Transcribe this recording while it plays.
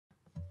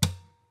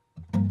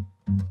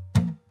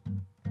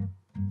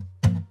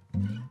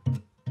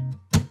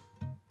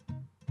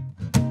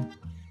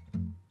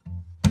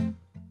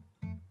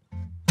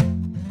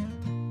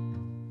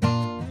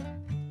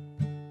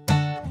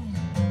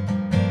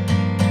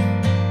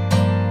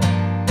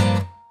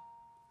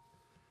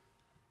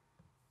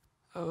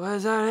I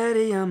was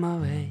already on my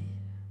way.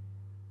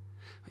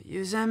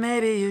 You said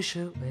maybe you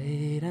should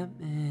wait a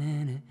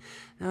minute.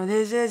 No,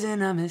 this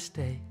isn't a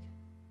mistake.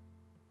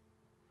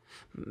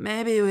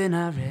 Maybe we're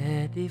not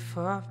ready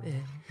for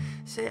it.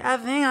 Say, I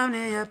think I'm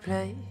near your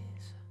place.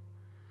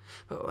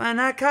 But when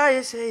I call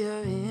you, say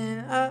you're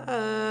in a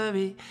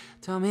hurry.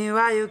 Tell me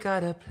why you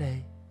gotta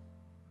play.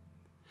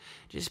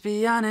 Just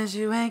be honest,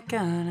 you ain't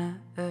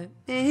gonna hurt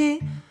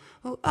me.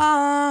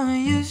 Oh,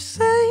 you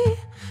say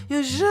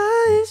you're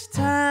sure it's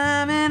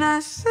time, and I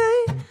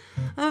say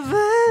I've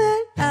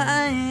heard that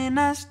line.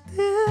 I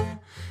still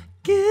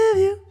give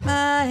you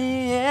my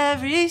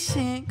every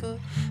single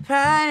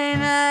Friday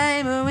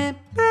night, but we're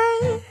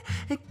bad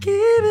at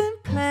keeping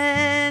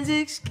plans,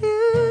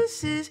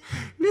 excuses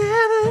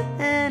never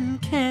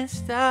end, can't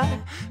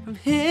stop from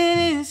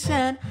hitting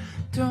sand.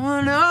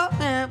 Don't know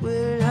when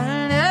we'll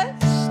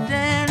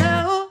understand.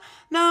 Oh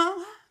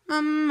no,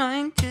 my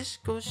mind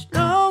just goes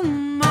slow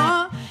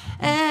mo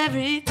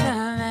every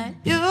time that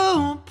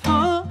you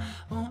pull.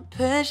 Won't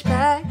push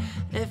back,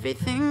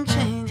 everything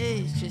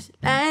changes just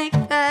like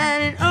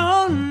that. And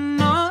oh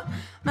no,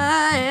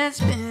 my head's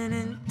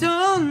spinning.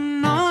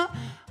 Don't know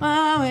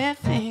why we're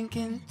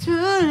thinking too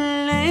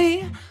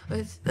late.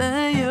 What's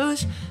the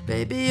use?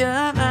 Baby,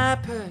 you're my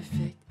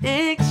perfect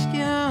excuse.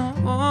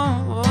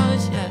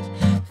 Yes,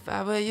 if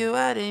I were you,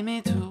 I'd aim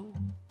me too.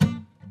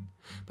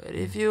 But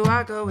if you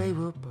walk away,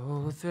 we'll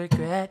both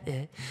regret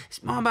it.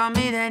 It's more about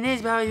me than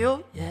it's about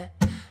you, yeah.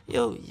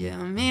 You, yeah.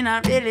 I mean, I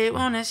really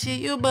wanna see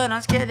you, but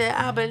I'm scared that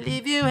I'll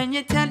believe you. And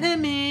you're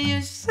telling me,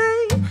 you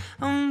say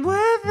I'm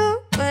worth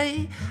the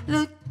wait.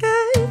 Look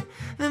at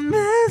the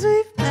mess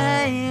we've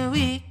made.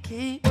 We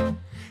keep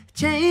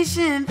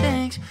chasing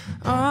things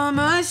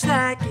almost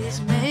like it's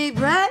made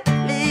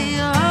brightly.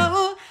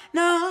 Oh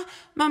no,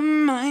 my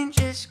mind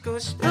just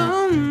goes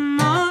slow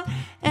mo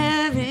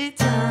every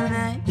time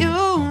that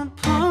you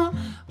pull.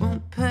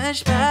 Won't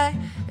push back,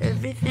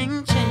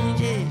 everything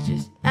changes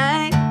just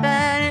like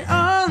that. And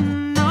oh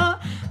no,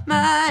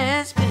 my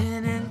head's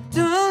spinning.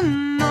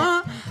 Don't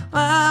know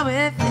why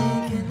we're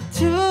thinking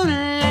too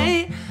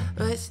late.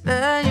 What's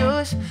the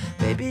use?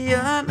 Baby,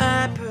 you're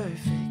my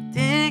perfect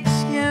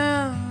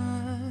excuse.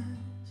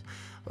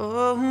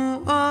 Oh,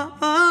 oh, oh,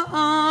 oh,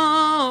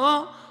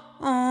 oh,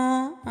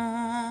 oh, oh.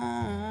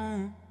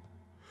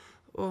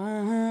 Oh,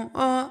 oh,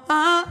 oh,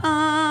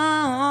 oh,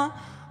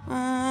 oh,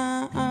 oh,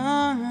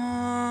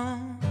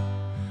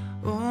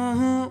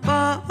 oh,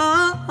 oh,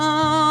 oh,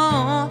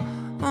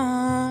 oh,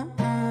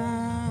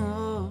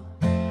 oh.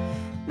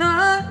 No,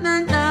 no,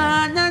 no,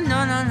 no, no,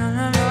 no,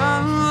 no, no,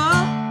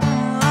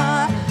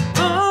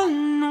 oh,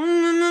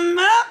 no,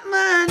 my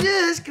mind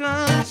just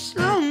goes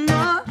slow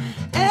mo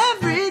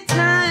every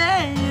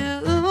time you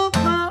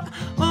pull.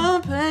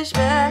 Won't push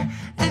back,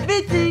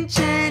 everything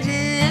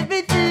changes,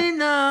 everything,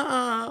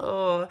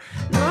 no,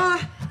 no,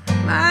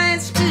 my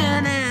head's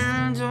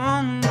spinning.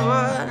 Don't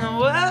know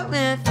what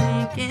we're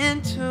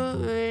thinking too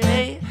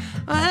late.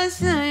 What's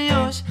the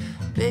use?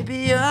 Baby,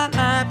 you're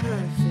my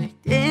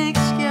perfect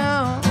excuse,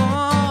 yeah.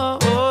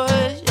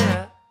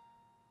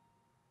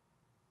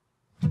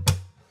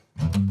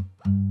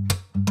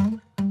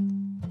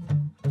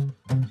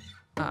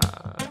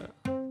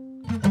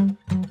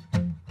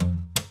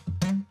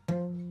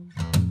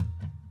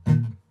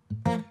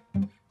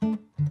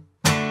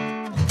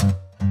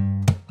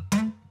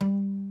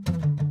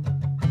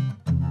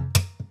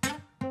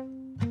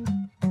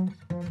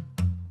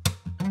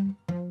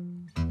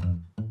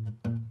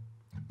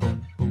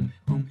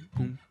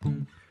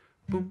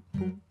 Boom,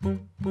 boom,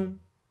 boom,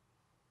 boom,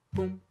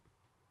 boom,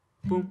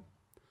 boom,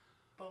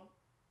 boom.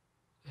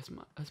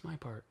 That's my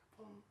part.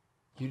 Boom.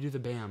 You do the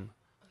bam.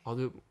 Okay. I'll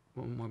do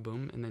one more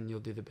boom, and then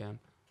you'll do the bam.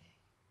 Okay.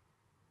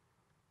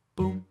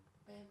 Boom.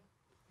 Bam.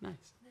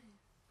 Nice.